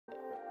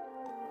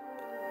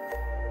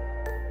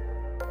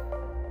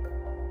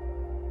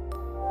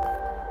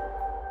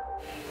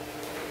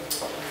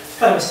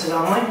Hello Mr.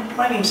 Darling,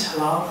 my name's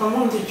Halal, I'm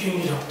one of the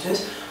junior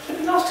doctors. I've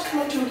been asked to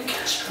come and do a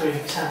gastro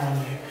exam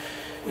on you,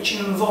 which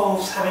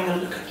involves having a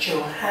look at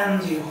your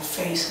hands, your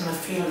face and the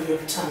feel of your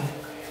tummy.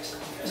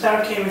 Is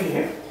that okay with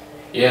you?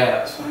 Yeah,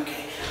 that's fine.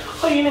 Okay.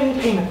 Are you in any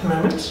pain at the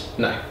moment?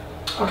 No.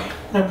 Okay,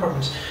 no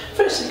problems.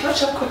 Firstly, can I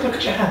just have a quick look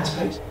at your hands,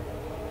 please?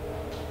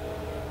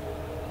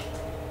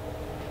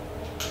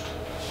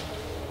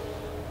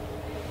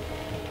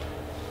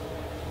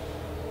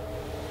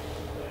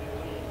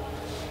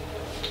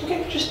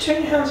 Okay, just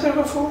turn your hands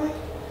over for me.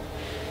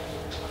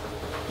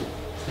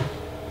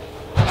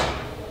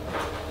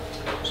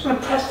 Just going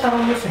to press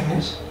down on your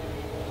fingers.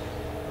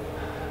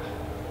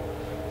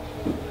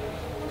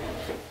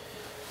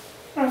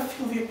 I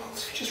feel your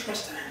pulse if you just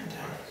rest the hand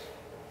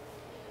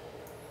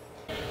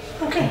down.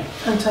 Okay,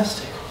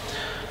 fantastic.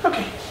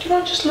 Okay, do you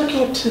mind just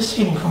looking up to the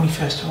ceiling for me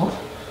first of all?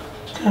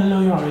 Just going to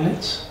lower your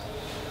eyelids.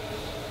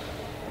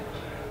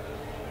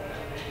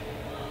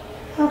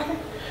 Okay.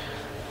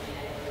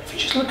 If you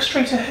just look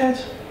straight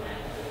ahead.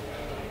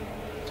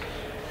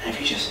 And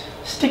if you just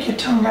stick your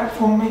tongue out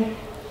for me.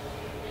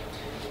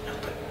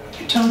 And put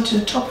your tongue to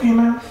the top of your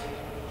mouth.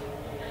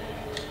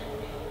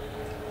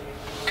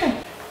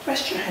 Okay,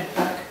 rest your head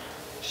back.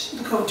 Just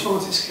look over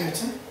towards this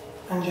curtain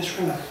and just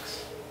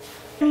relax.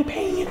 Any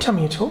pain in your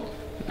tummy at all?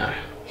 No.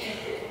 Okay.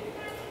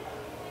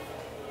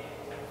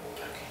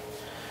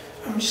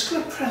 I'm just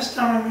going to press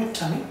down on your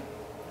tummy.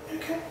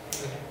 Okay?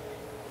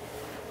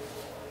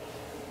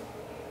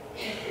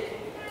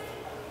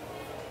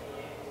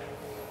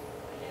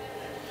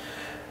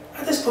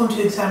 At this point of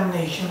the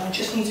examination, I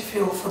just need to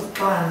feel for the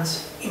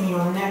glands in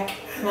your neck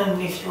and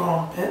underneath your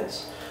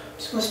armpits. I'm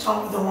just going to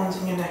start with the ones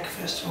in your neck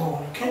first of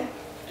all, okay?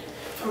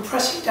 If I'm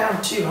pressing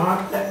down too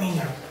hard, let me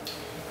know.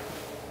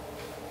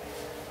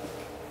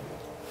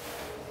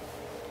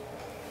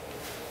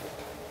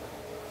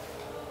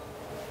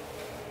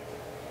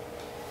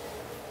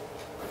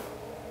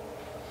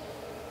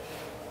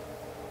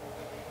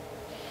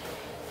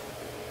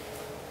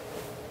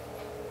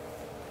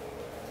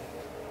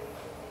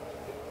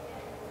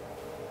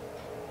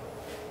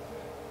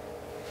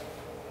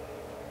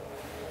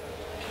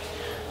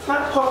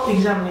 That part of the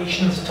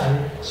examination is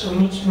done, so we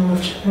need to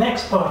move to the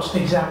next part of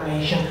the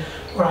examination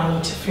where I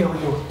need to feel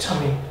your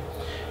tummy.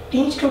 Do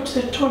you need to go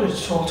to the toilet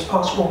at all to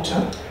pass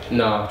water?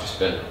 No, I've just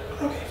been.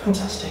 Okay,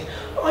 fantastic.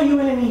 Are you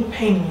in any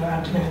pain in your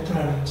abdomen at the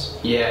moment?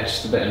 Yeah,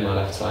 just a bit in my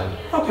left side.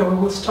 Okay, well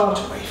we'll start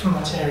away from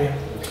that area.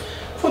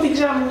 For the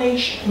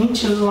examination, I need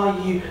to lie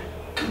you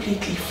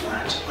completely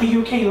flat. Are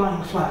you okay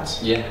lying flat?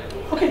 Yeah.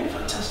 Okay,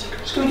 fantastic. I'm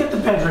just going to get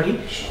the bed ready.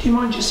 Do you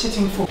mind just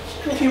sitting for?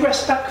 And if you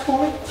rest back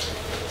for me?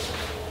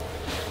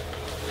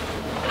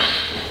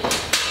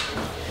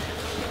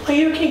 Are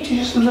you okay to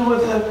just lower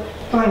the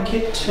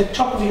blanket to the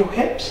top of your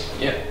hips?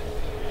 Yeah.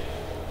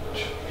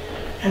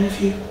 And if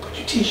you put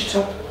your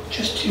t-shirt up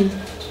just to the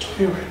top of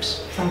your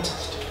ribs.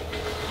 Fantastic.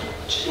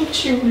 Just need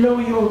to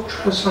lower your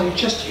trousers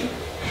just to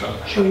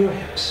show your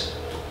hips.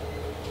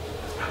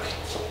 Okay,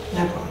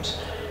 no problems.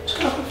 Just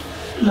going to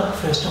have a look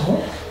first of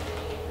all.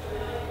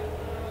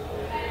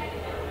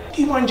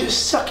 Do you mind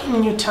just sucking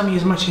in your tummy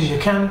as much as you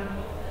can?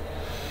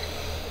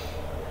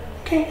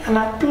 Okay, and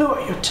now blow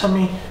out your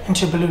tummy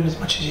into your balloon as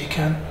much as you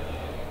can.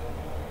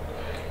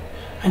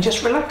 And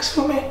just relax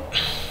for me.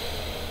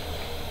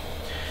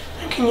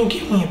 And can you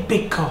give me a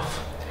big cough?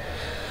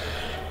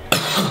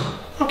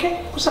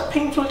 Okay, was that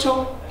painful at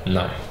all?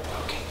 No.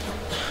 Okay, no.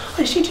 I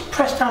just need to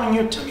press down on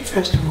your tummy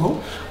first of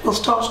all. We'll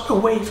start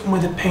away from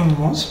where the pain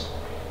was.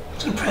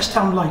 So press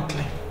down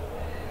lightly.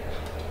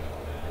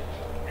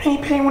 Any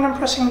pain when I'm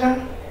pressing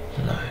down?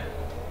 No.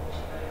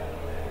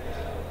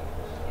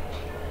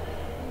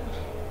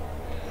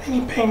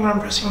 Any pain when I'm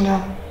pressing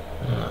down?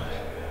 No.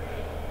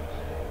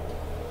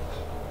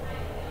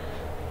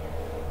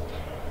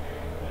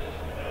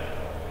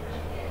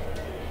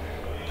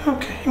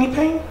 Okay, any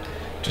pain?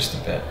 Just a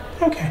bit.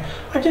 Okay,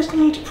 I just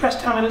need to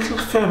press down a little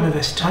firmer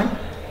this time.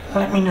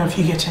 Let me know if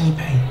you get any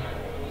pain.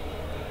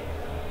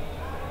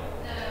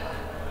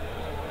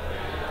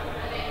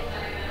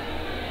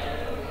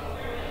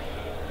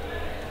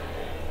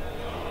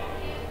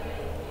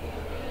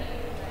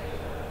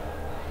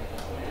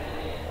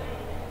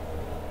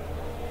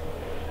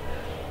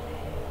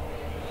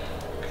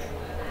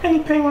 Any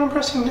pain when I'm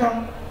pressing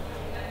down?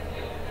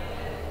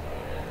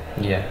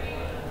 Yeah.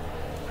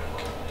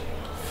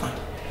 Fine.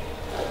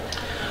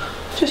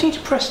 Just need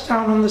to press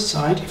down on the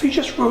side. If you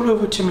just roll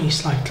over to me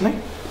slightly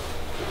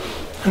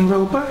and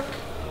roll back.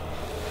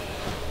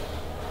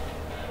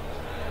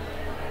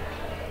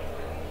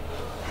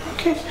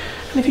 Okay,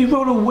 and if you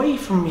roll away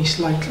from me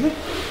slightly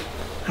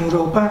and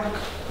roll back,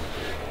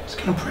 it's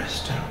going to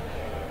press down.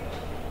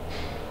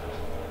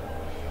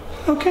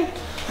 Okay,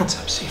 that's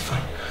absolutely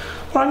fine.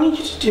 What I need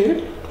you to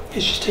do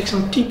is just take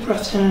some deep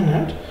breaths in and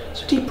out.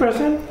 So deep breath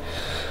in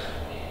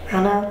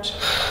and out,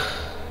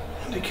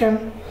 and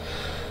again,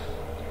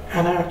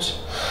 and out,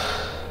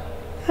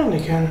 and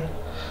again,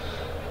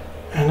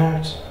 and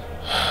out,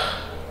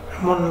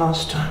 and one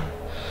last time,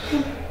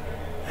 in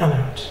and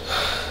out.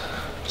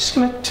 Just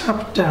going to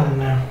tap down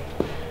now.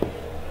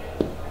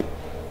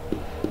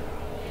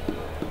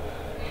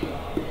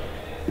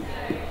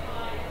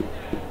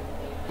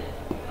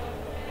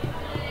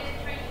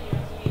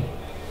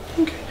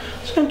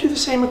 just going to do the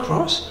same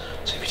across.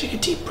 So if you take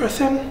a deep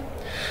breath in,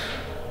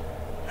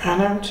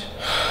 and out,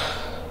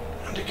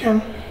 and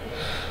again,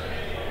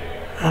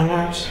 and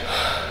out,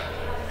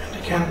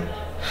 and again,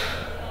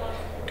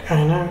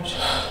 and out,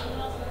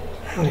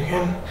 and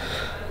again,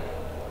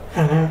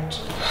 and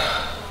out,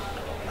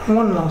 and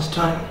one last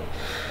time,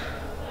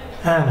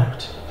 and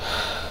out.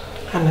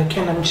 And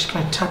again, I'm just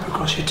going to tap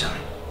across your tummy.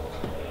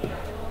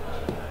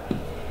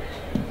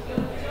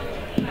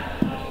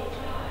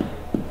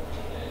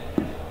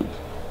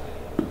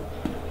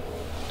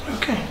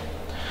 Okay,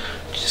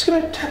 just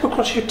going to tap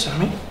across your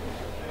tummy.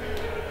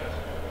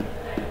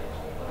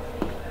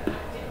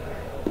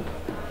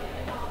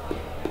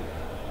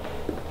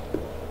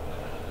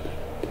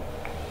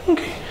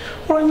 Okay,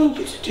 what I need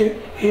you to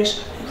do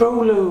is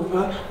roll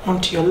over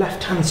onto your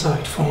left hand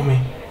side for me.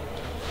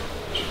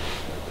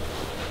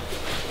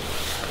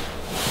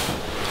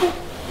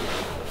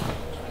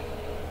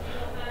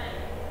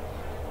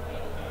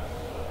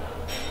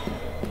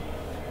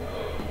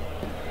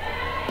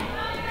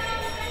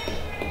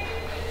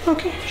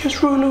 Okay, if you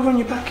just roll over on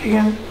your back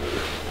again,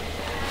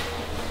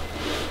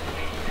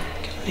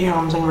 get the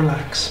arms and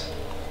relax.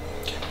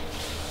 Okay.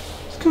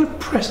 Just going to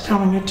press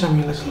down on your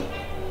tummy a little.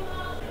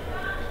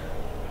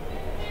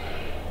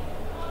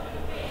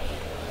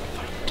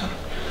 Done.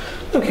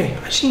 Okay,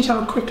 I just need to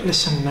have a quick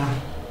listen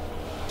now.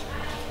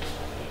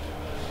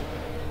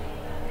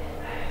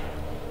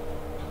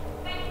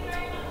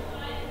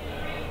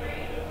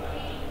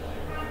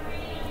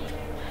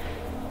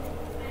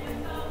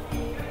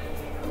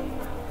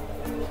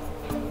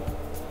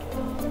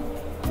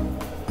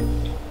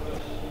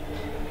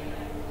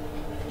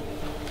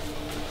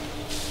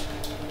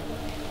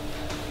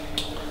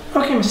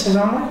 Okay, Mr.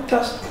 Zama,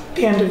 that's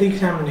the end of the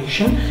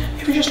examination.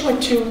 If you'd just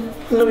like to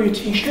lower your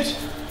t-shirt,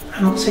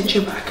 and I'll set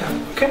you back up,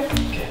 okay?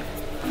 Okay.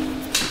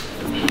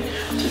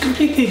 To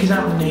complete the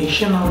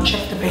examination, I'll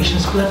check the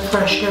patient's blood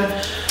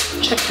pressure,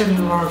 check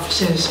their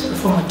orifices,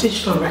 perform a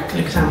digital rectal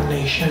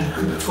examination,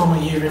 and perform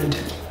a urine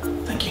test.